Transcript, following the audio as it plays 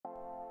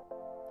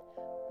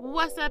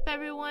What's up,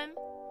 everyone?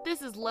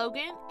 This is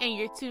Logan, and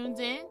you're tuned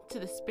in to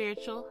the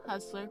Spiritual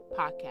Hustler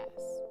Podcast.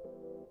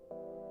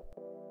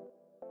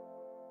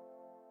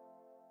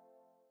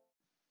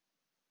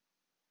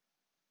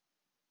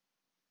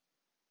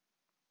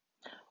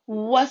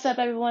 What's up,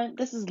 everyone?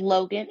 This is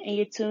Logan, and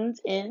you're tuned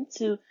in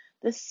to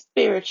the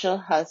Spiritual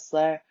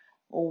Hustler.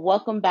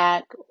 Welcome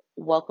back,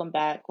 welcome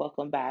back,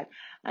 welcome back.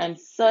 I'm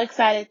so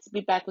excited to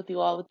be back with you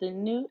all with a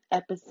new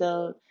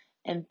episode,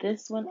 and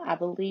this one I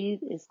believe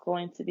is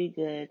going to be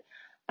good.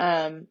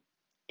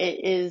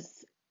 It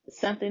is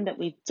something that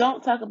we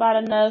don't talk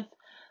about enough,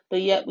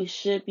 but yet we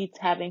should be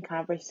having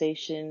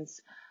conversations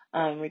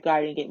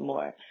regarding it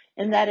more,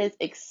 and that is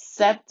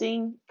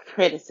accepting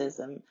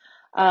criticism.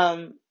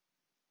 One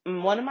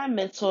of my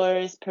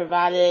mentors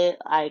provided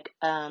a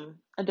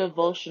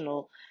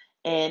devotional,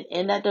 and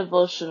in that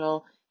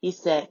devotional he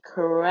said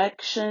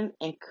correction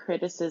and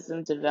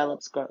criticism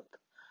develops growth.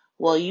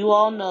 Well, you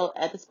all know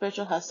at the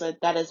Spiritual Hustler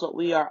that is what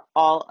we are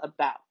all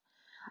about.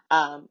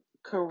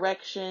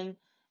 Correction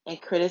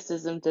and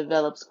criticism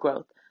develops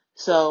growth.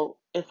 So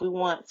if we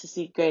want to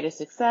see greater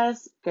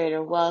success,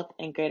 greater wealth,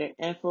 and greater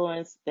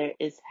influence,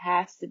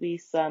 has to be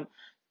some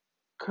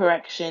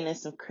correction and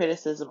some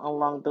criticism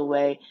along the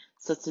way.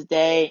 So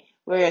today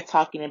we're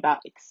talking about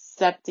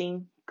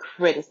accepting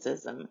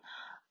criticism.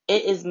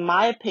 It is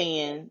my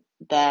opinion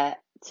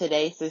that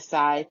today's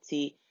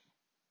society,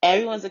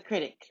 everyone's a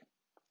critic,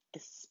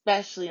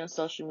 especially on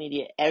social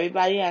media.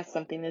 Everybody has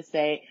something to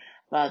say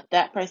about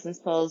that person's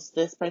post,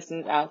 this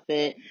person's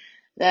outfit,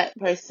 that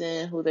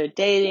person who they're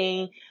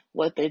dating,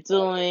 what they're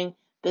doing,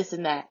 this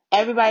and that.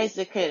 Everybody's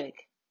a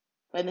critic.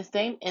 But in the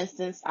same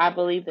instance, I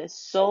believe that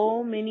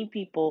so many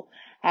people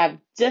have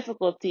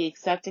difficulty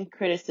accepting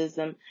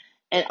criticism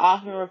and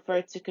often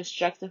refer to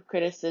constructive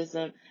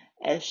criticism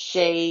as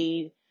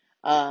shade,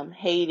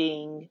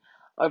 hating,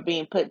 or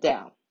being put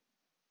down.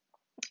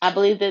 I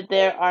believe that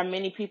there are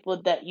many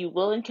people that you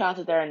will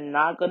encounter that are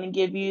not going to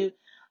give you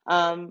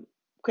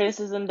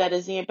criticism that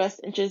is in your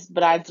best interest,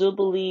 but I do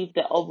believe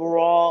that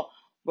overall,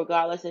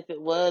 regardless if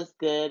it was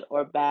good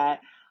or bad,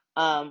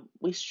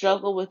 we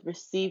struggle with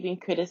receiving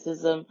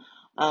criticism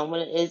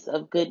when it is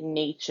of good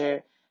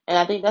nature. And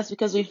I think that's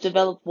because we've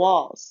developed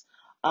walls.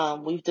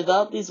 We've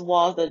developed these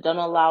walls that don't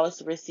allow us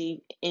to receive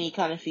any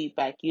kind of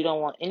feedback. You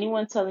don't want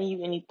anyone telling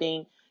you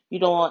anything. You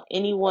don't want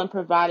anyone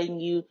providing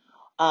you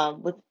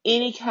with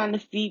any kind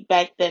of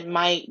feedback that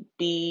might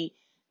be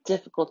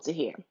difficult to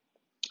hear.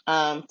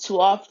 Too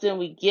often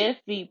we give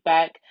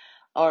feedback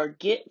or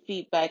get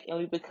feedback and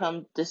we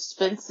become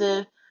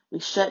defensive, we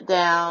shut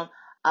down,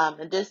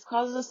 and this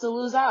causes us to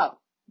lose out.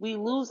 We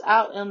lose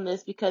out in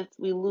this because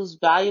we lose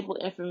valuable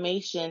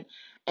information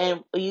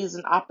and we use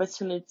an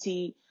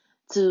opportunity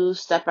to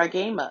step our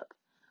game up.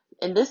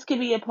 And this can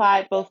be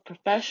applied both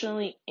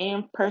professionally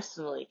and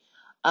personally.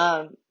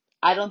 Um,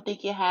 I don't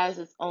think it has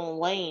its own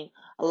lane.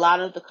 A lot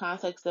of the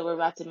context that we're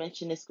about to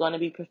mention is going to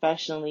be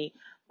professionally,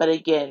 but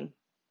again,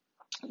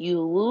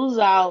 you lose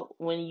out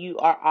when you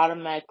are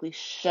automatically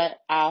shut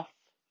off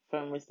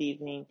from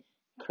receiving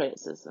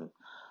criticism.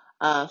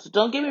 So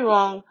don't get me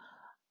wrong,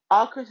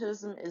 all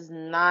criticism is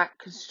not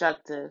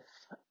constructive,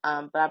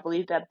 but I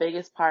believe that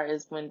biggest part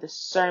is when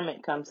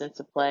discernment comes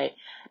into play.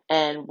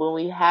 And when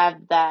we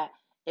have that,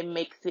 it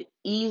makes it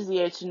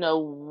easier to know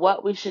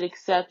what we should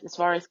accept as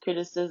far as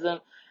criticism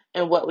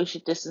and what we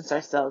should distance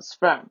ourselves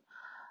from.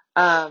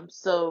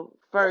 So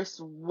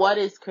first, what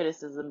is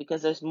criticism?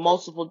 Because there's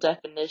multiple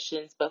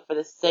definitions, but for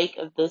the sake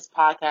of this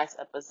podcast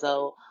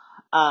episode,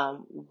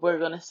 we're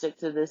going to stick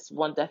to this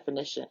one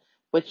definition,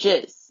 which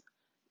is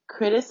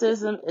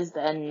criticism is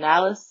the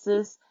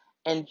analysis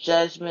and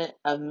judgment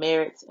of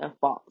merits and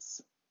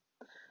faults.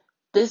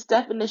 This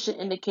definition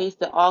indicates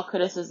that all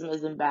criticism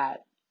isn't bad.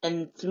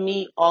 And to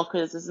me, all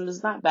criticism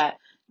is not bad.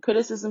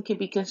 Criticism can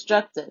be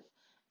constructive,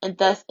 and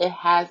thus it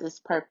has its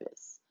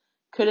purpose.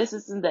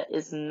 Criticism that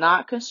is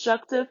not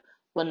constructive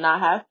will not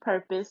have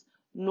purpose,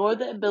 nor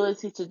the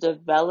ability to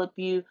develop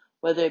you,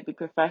 whether it be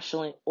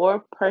professionally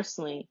or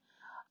personally.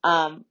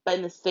 But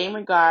in the same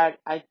regard,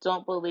 I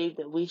don't believe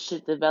that we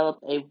should develop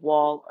a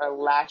wall or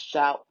lash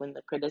out when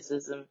the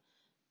criticism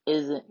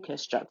isn't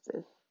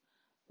constructive.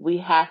 We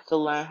have to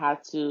learn how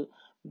to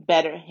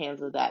better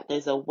handle that.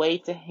 There's a way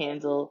to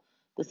handle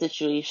the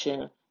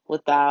situation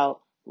without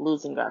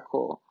losing our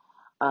cool.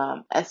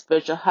 As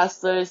spiritual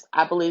hustlers,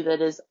 I believe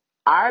that it is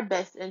our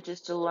best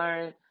interest to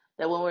learn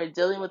that when we're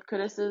dealing with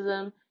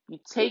criticism, you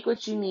take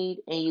what you need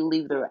and you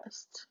leave the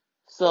rest.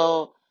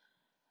 So,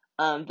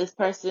 this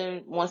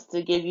person wants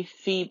to give you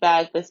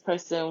feedback. This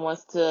person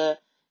wants to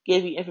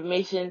give you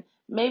information.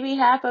 Maybe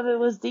half of it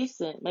was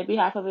decent. Maybe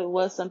half of it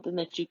was something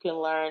that you can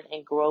learn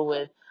and grow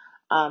with.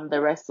 The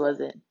rest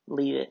wasn't.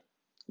 Leave it.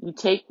 You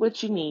take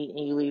what you need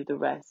and you leave the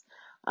rest.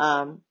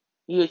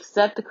 You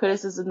accept the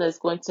criticism that's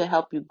going to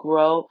help you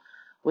grow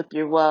with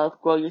your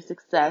wealth, grow your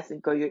success, and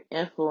grow your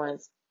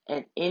influence.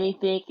 And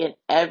anything and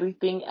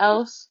everything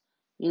else,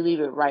 you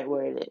leave it right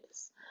where it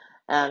is.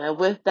 And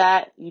with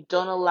that, you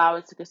don't allow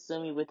it to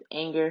consume you with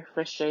anger,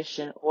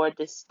 frustration, or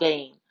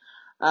disdain.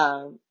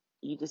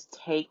 You just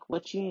take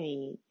what you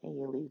need and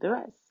you leave the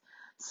rest.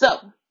 So,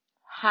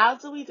 how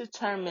do we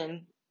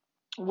determine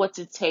what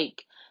to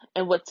take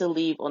and what to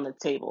leave on the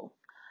table?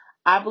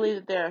 I believe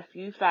that there are a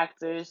few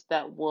factors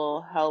that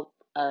will help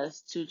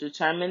us to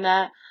determine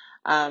that.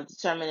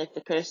 Determine if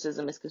the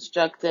criticism is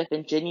constructive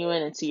and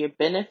genuine and to your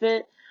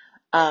benefit.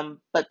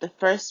 But the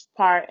first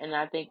part, and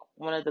I think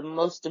one of the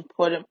most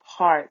important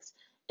parts,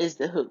 is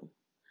the who.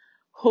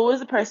 Who is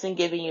the person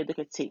giving you the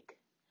critique?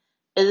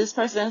 Is this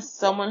person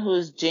someone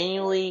who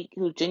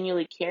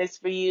genuinely cares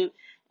for you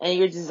and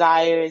your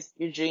desires,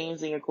 your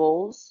dreams, and your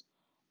goals?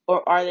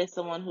 Or are they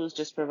someone who's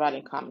just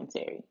providing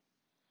commentary?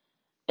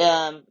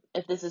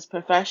 If this is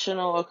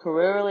professional or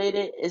career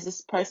related, is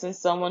this person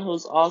someone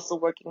who's also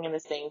working in the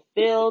same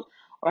field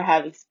or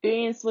have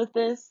experience with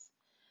this?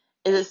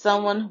 Is it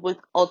someone with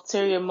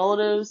ulterior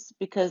motives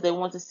because they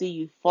want to see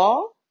you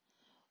fall?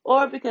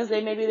 Or because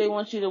maybe they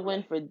want you to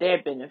win for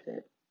their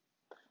benefit?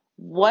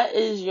 What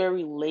is your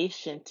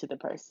relation to the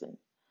person?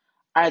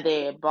 Are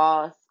they a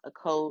boss, a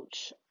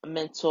coach, a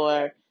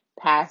mentor,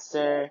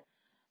 pastor,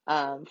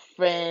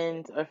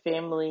 friend, or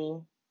family?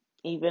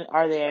 Even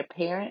are they a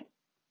parent?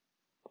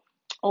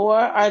 Or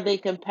are they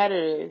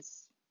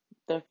competitors?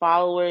 Their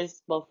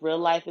followers, both real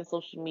life and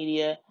social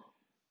media.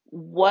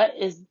 What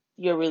is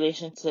your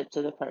relationship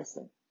to the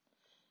person?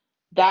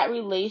 That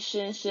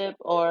relationship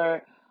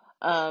or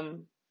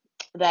um,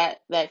 that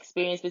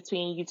experience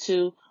between you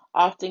two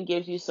often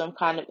gives you some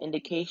kind of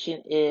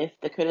indication if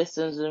the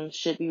criticism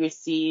should be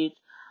received.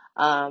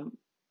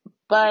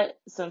 But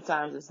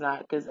sometimes it's not,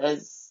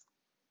 because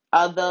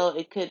although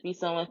it could be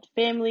someone's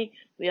family,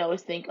 we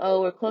always think,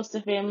 oh, we're close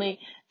to family.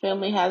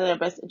 Family has their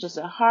best interest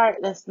at heart.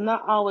 That's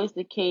not always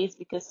the case,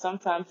 because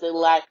sometimes they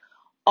lack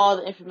all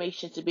the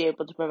information to be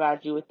able to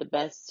provide you with the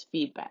best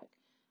feedback.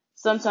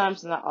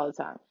 Sometimes, not all the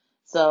time.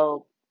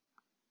 So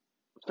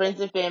friends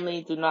and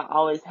family do not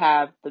always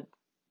have the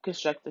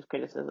constructive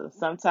criticism.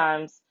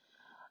 Sometimes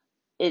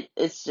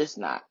it's just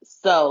not.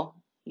 So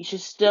you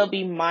should still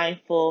be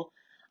mindful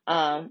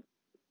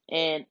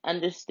and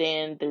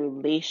understand the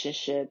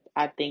relationship,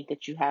 I think,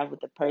 that you have with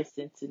the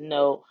person to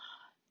know,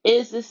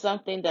 is this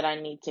something that I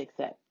need to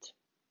accept?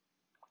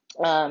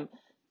 Um,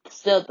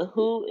 Still, the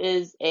who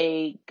is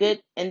a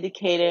good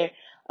indicator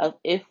of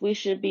if we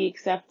should be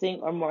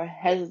accepting or more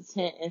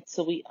hesitant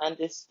until we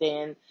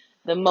understand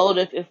the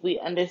motive, if we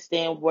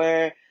understand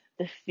where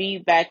the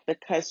feedback, the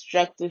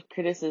constructive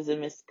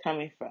criticism is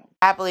coming from.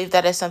 I believe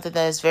that is something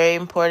that is very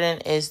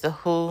important, is the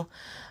who,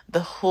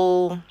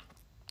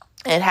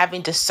 and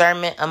having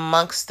discernment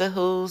amongst the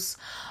who's,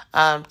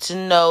 to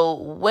know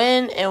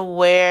when and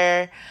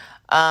where,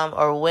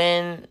 or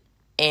when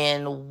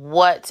and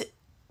what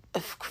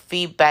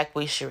feedback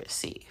we should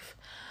receive.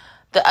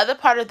 The other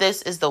part of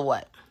this is the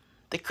what.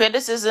 The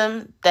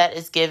criticism that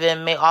is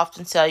given may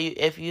often tell you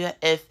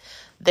if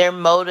their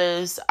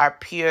motives are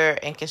pure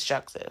and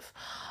constructive.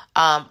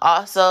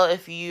 Also,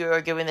 if you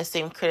are giving the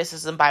same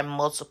criticism by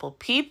multiple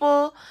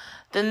people,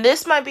 then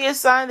this might be a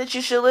sign that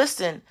you should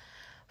listen.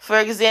 For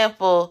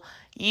example,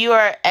 you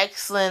are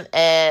excellent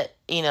at,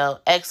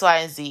 X, Y,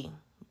 and Z,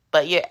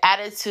 but your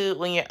attitude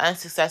when you're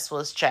unsuccessful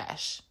is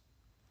trash.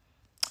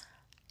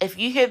 If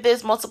you hear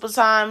this multiple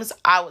times,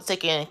 I would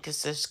take it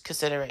into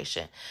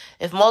consideration.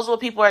 If multiple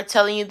people are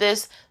telling you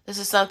this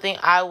is something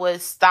I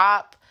would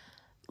stop,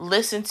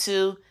 listen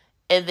to,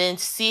 and then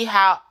see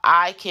how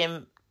I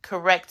can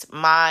correct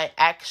my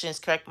actions,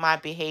 correct my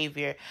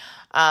behavior.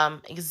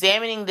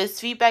 Examining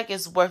this feedback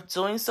is worth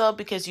doing so,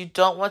 because you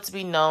don't want to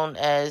be known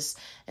as,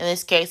 in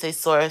this case, a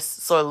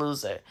sore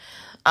loser.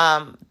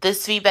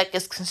 This feedback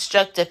is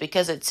constructive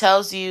because it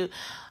tells you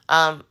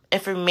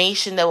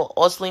information that will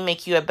ultimately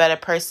make you a better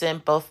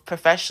person, both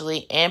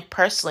professionally and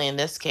personally in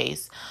this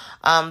case.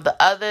 The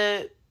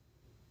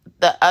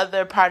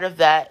other part of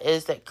that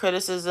is that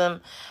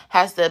criticism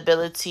has the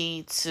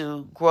ability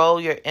to grow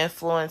your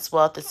influence,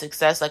 wealth, and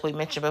success, like we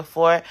mentioned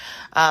before.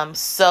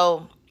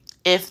 So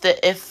if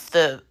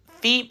the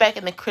feedback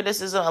and the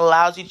criticism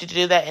allows you to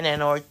do that in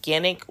an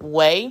organic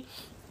way,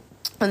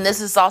 and this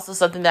is also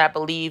something that I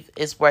believe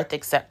is worth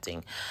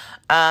accepting.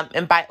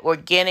 And by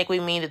organic, we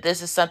mean that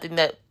this is something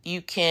that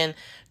you can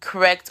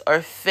correct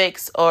or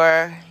fix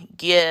or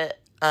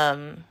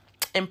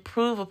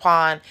improve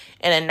upon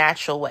in a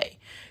natural way.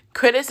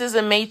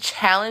 Criticism may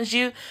challenge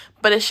you,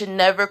 but it should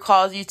never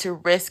cause you to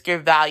risk your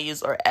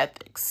values or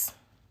ethics.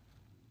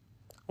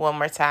 One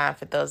more time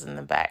for those in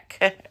the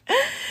back.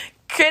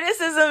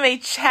 Criticism may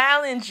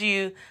challenge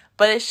you,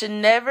 but it should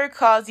never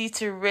cause you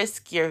to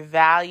risk your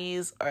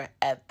values or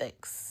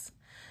ethics.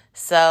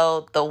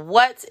 So the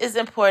what is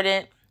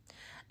important.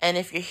 And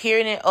if you're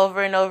hearing it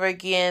over and over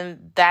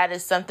again, that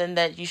is something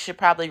that you should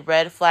probably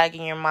red flag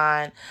in your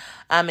mind,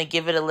 and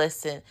give it a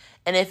listen.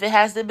 And if it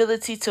has the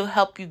ability to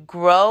help you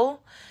grow,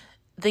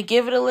 then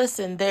give it a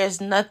listen. There's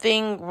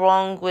nothing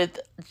wrong with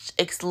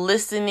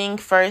listening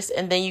first,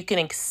 and then you can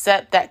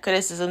accept that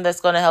criticism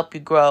that's going to help you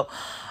grow.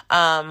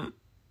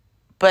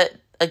 But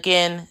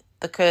again,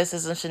 the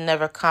criticism should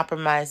never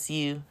compromise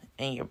you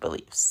and your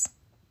beliefs.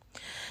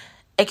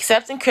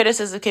 Accepting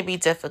criticism can be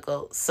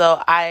difficult.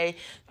 So I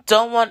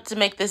don't want to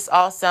make this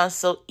all sound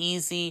so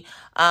easy,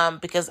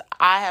 because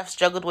I have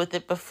struggled with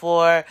it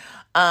before,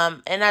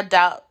 and I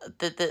doubt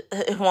that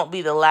it won't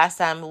be the last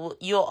time.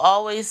 You'll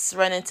always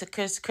run into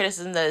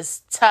criticism that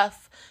is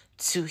tough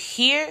to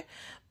hear,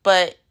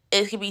 but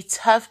it can be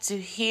tough to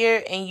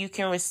hear, and you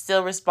can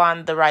still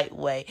respond the right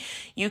way.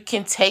 You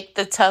can take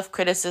the tough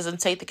criticism,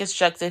 take the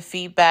constructive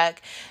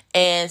feedback,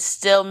 and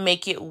still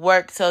make it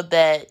work so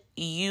that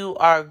you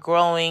are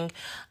growing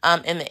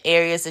in the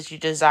areas that you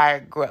desire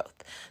growth.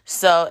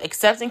 So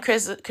accepting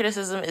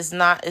criticism is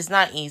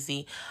not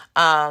easy,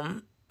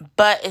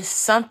 but it's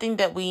something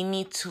that we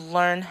need to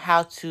learn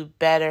how to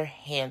better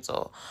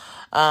handle.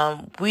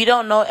 We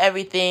don't know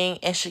everything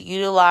and should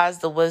utilize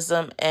the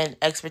wisdom and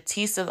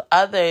expertise of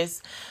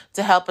others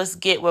to help us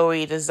get where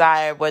we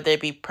desire, whether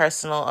it be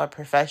personal or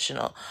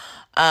professional.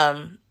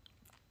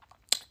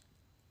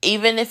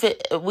 Even if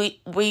there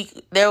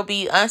will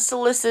be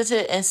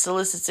unsolicited and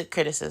solicited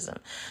criticism.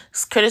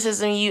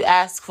 Criticism you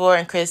ask for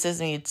and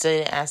criticism you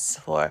didn't ask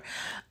for.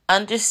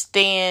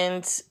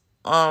 Understand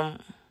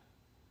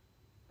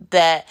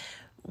that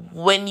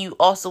when you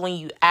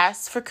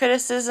ask for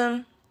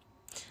criticism,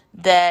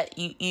 that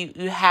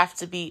you have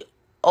to be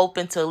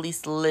open to at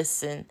least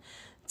listen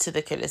to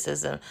the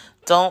criticism.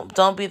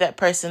 Don't be that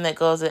person that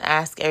goes and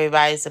asks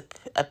everybody's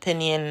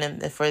opinion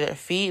and for their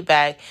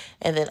feedback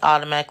and then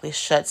automatically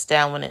shuts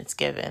down when it's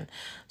given.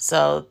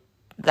 So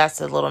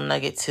that's a little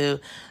nugget too.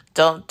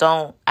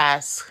 Don't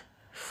ask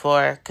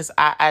for, because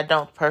I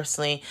don't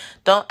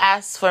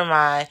ask for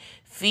my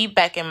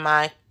feedback and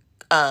my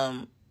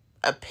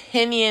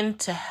opinion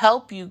to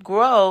help you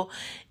grow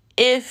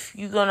if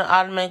you're going to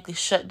automatically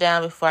shut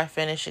down before I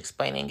finish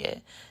explaining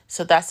it.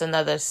 So that's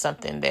another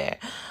something there.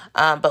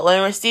 But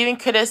when receiving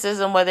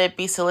criticism, whether it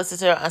be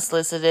solicited or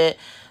unsolicited,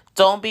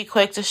 don't be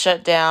quick to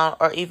shut down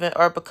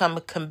or become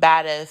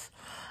combative,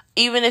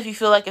 even if you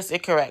feel like it's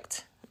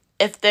incorrect.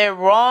 If they're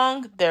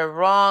wrong, they're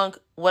wrong.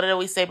 What did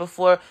we say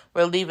before?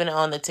 We're leaving it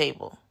on the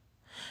table.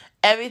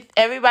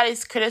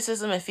 Everybody's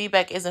criticism and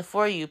feedback isn't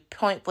for you,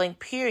 point blank,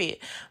 period.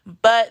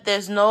 But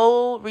there's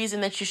no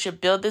reason that you should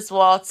build this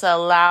wall to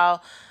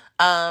allow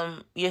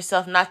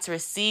yourself not to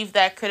receive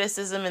that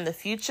criticism in the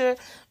future.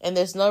 And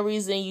there's no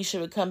reason you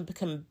should become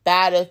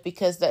combative,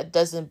 because that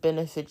doesn't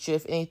benefit you.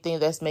 If anything,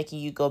 that's making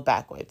you go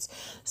backwards.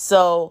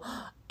 So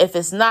if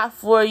it's not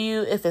for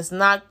you, if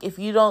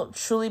you don't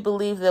truly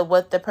believe that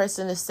what the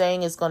person is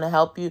saying is going to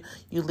help you,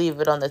 you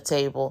leave it on the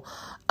table.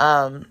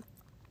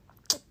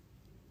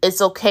 It's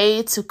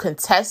okay to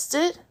contest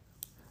it.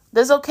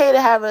 It's okay to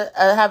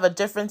have a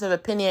difference of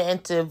opinion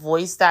and to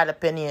voice that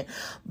opinion,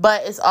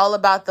 but it's all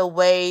about the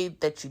way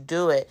that you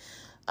do it.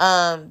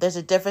 There's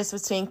a difference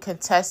between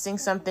contesting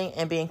something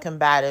and being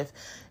combative.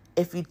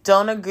 If you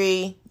don't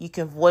agree, you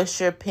can voice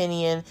your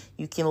opinion.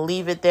 You can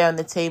leave it there on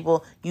the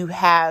table. You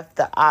have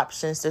the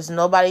options. There's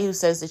nobody who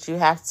says that you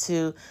have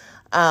to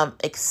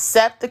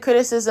accept the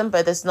criticism,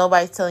 but there's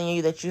nobody telling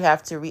you that you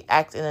have to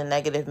react in a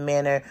negative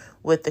manner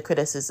with the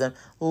criticism.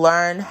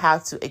 Learn how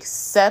to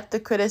accept the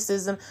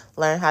criticism.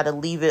 Learn how to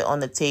leave it on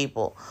the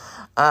table.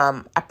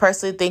 I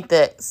personally think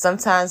that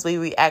sometimes we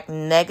react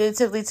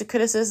negatively to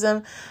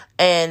criticism,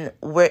 and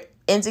we're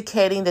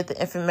indicating that the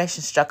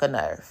information struck a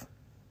nerve.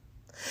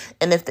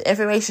 And if the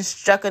information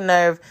struck a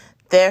nerve,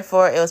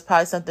 therefore it was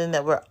probably something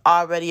that we're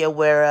already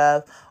aware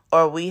of,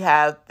 or we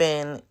have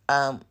been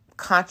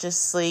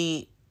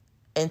consciously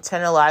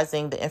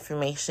internalizing the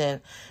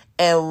information,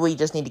 and we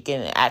just need to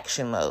get in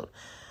action mode.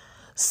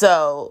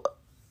 So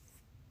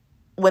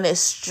when it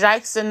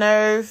strikes a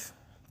nerve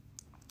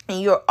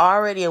and you're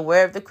already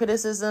aware of the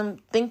criticism,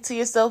 think to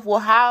yourself, well,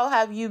 how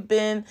have you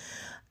been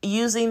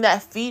using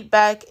that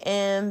feedback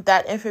and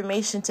that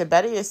information to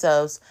better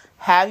yourselves?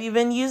 Have you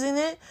been using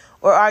it,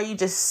 or are you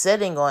just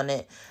sitting on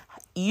it?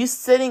 You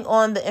sitting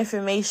on the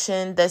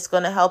information that's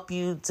going to help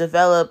you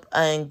develop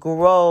and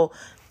grow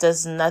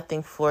does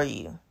nothing for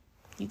you.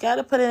 You got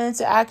to put it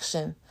into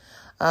action.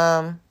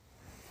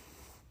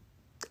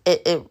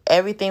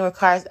 Everything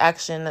requires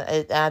action.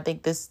 And I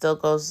think this still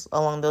goes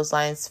along those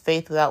lines.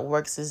 Faith without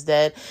works is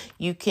dead.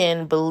 You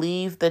can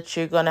believe that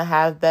you're going to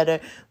have better,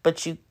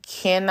 but you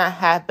cannot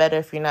have better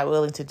if you're not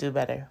willing to do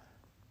better.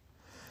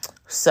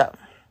 So,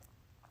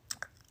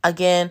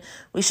 again,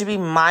 we should be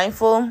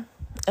mindful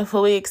of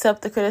who we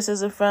accept the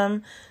criticism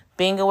from,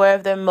 being aware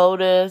of their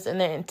motives and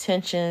their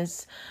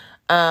intentions,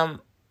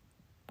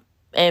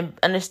 and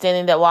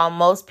understanding that while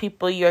most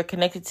people you're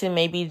connected to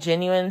may be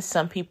genuine,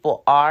 some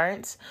people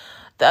aren't.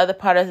 The other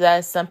part of that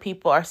is some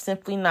people are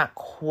simply not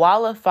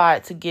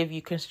qualified to give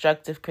you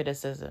constructive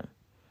criticism.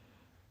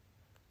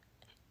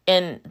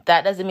 And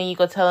that doesn't mean you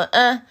go tell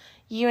them,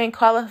 you ain't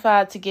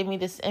qualified to give me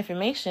this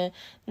information.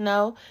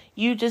 No,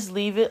 you just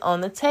leave it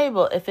on the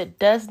table. If it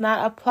does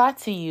not apply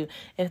to you,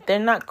 if they're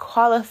not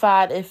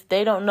qualified, if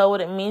they don't know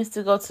what it means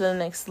to go to the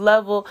next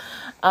level,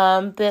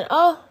 then,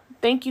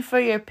 thank you for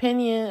your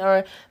opinion,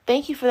 or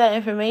thank you for that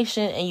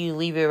information, and you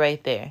leave it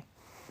right there.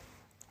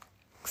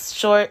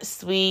 Short,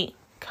 sweet,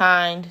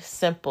 kind,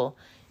 simple.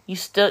 You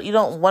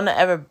don't want to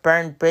ever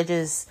burn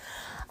bridges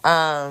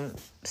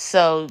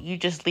So you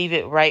just leave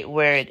it right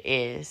where it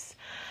is.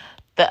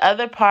 The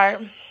other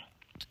part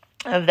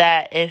of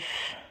that, if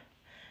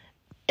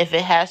it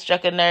has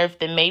struck a nerve,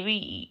 then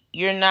maybe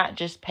you're not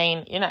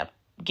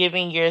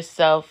giving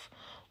yourself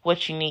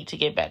what you need to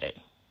get better.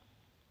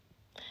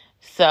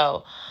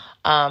 So,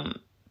 the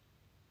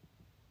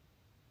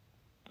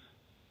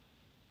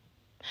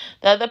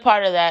other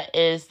part of that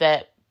is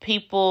that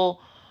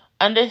people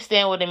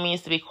understand what it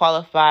means to be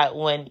qualified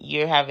when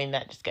you're having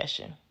that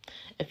discussion.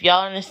 If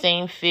y'all in the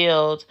same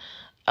field,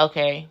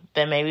 okay,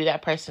 then maybe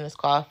that person is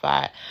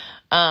qualified.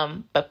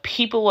 But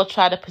people will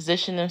try to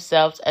position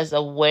themselves as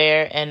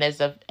aware and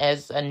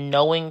as a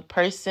knowing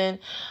person.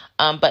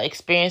 But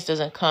experience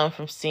doesn't come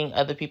from seeing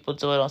other people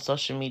do it on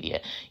social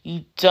media.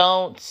 You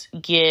don't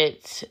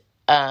get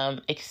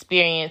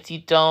experience.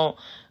 You don't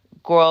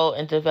grow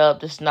and develop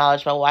this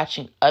knowledge by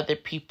watching other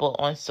people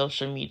on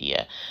social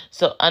media.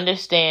 So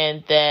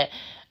understand that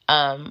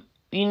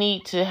you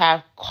need to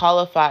have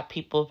qualified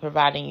people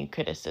providing you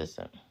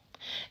criticism.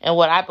 And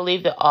what I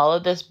believe that all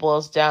of this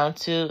boils down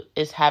to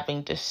is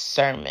having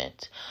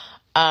discernment.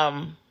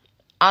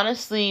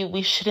 Honestly,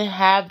 we shouldn't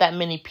have that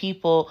many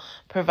people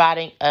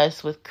providing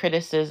us with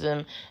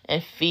criticism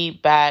and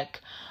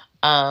feedback,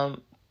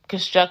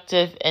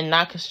 constructive and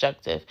not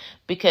constructive,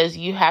 because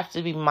you have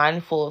to be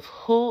mindful of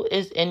who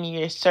is in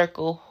your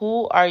circle.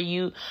 Who are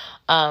you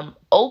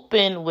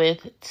open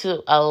with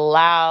to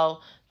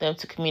allow them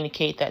to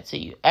communicate that to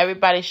you?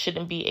 Everybody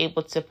shouldn't be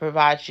able to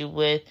provide you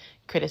with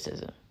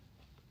criticism.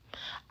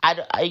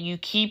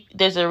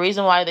 There's a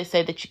reason why they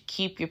say that you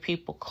keep your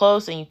people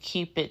close and you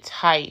keep it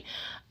tight.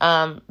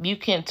 You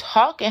can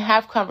talk and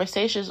have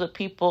conversations with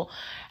people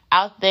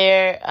out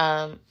there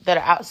that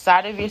are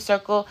outside of your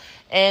circle,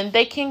 and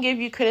they can give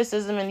you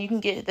criticism and you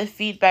can get the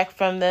feedback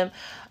from them.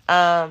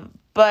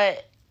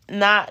 But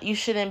you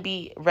shouldn't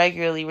be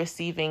regularly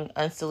receiving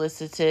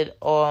unsolicited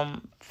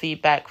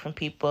feedback from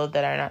people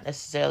that are not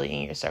necessarily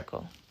in your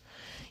circle.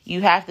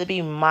 You have to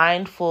be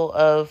mindful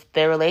of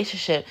their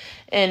relationship.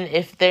 And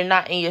if they're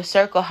not in your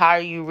circle, how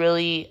are you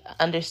really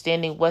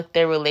understanding what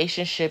their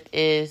relationship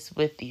is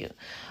with you?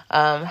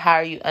 How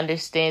are you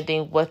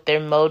understanding what their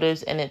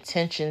motives and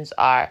intentions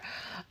are?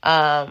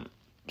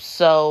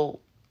 So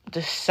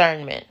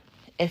discernment.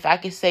 If I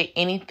could say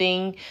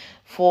anything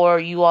for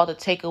you all to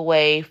take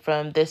away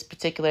from this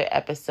particular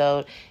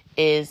episode,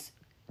 is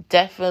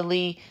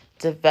definitely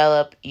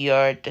develop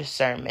your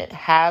discernment.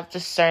 Have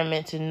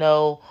discernment to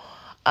know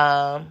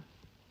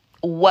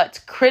what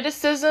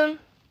criticism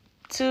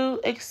to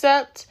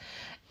accept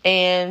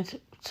and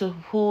to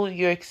who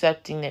you're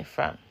accepting it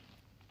from.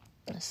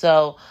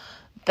 So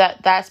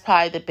that's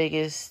probably the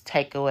biggest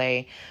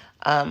takeaway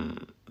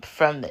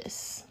from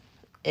this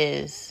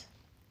is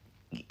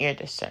your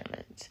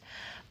discernment.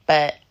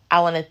 But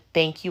I want to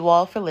thank you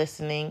all for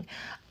listening.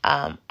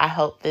 I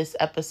hope this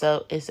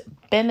episode is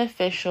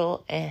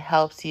beneficial and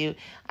helps you.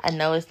 I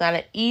know it's not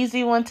an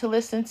easy one to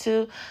listen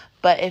to,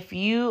 but if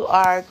you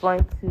are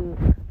going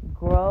to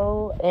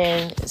grow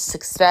in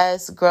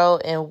success, grow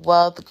in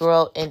wealth,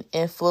 grow in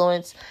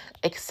influence,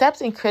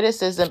 accepting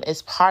criticism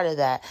is part of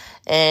that.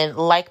 And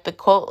like the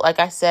quote, like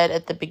I said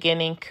at the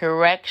beginning,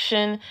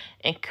 correction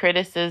and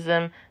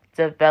criticism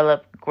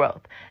develop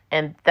growth.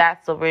 And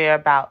that's what we're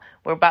about.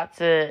 We're about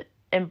to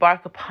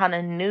embark upon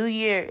a new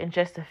year in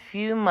just a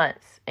few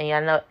months. And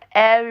y'all know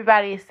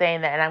everybody is saying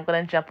that, and I'm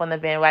going to jump on the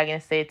bandwagon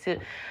and say it too.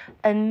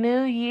 A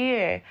new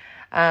year,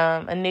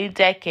 a new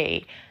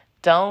decade.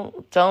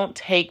 Don't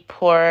take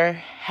poor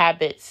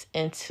habits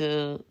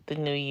into the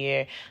new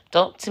year.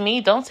 Don't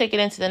take it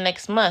into the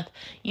next month.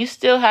 You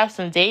still have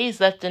some days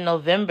left in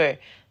November.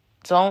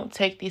 Don't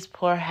take these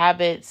poor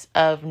habits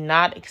of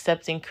not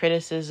accepting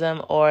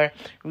criticism or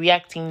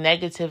reacting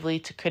negatively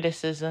to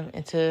criticism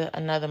into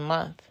another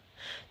month.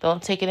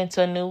 Don't take it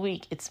into a new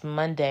week. It's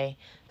Monday.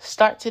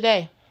 Start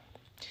today.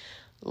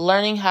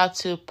 Learning how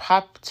to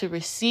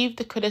receive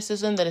the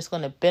criticism that is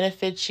going to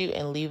benefit you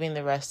and leaving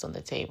the rest on the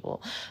table.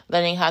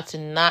 Learning how to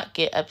not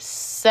get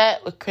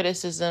upset with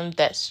criticism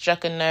that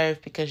struck a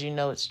nerve because you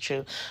know it's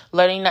true.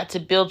 Learning not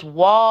to build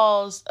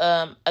walls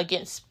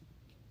against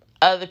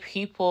other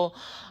people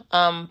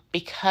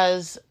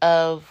because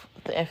of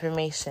the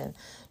information.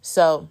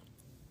 So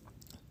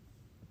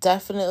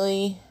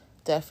definitely,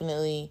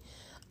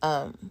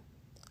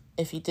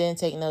 if you didn't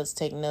take notes,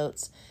 take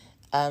notes.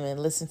 And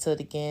listen to it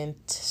again.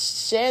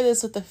 Share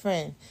this with a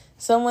friend.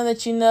 Someone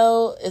that you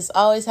know is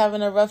always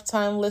having a rough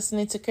time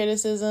listening to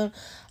criticism,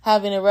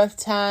 having a rough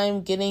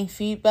time getting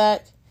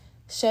feedback.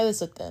 Share this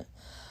with them.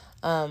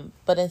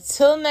 But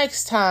until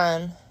next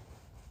time,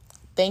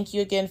 thank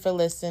you again for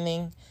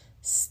listening.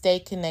 Stay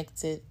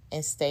connected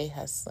and stay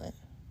hustling.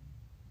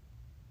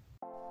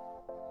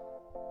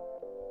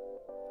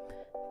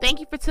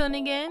 Thank you for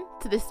tuning in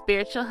to the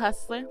Spiritual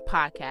Hustler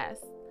podcast.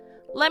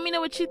 Let me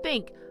know what you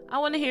think. I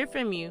want to hear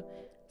from you.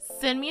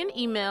 Send me an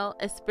email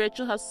at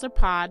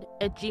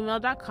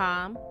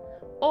spiritualhustlerpod@gmail.com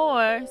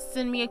or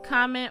send me a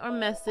comment or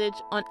message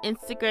on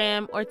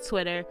Instagram or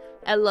Twitter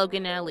at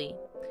Logan L.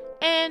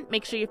 And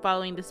make sure you're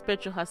following the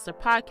Spiritual Hustler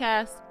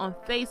podcast on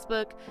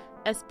Facebook,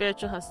 at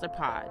Spiritual Hustler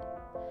Pod.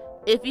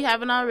 If you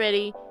haven't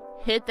already,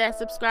 hit that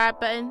subscribe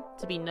button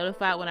to be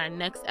notified when our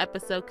next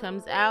episode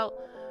comes out.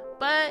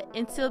 But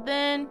until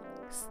then,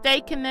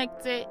 stay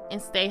connected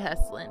and stay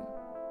hustling.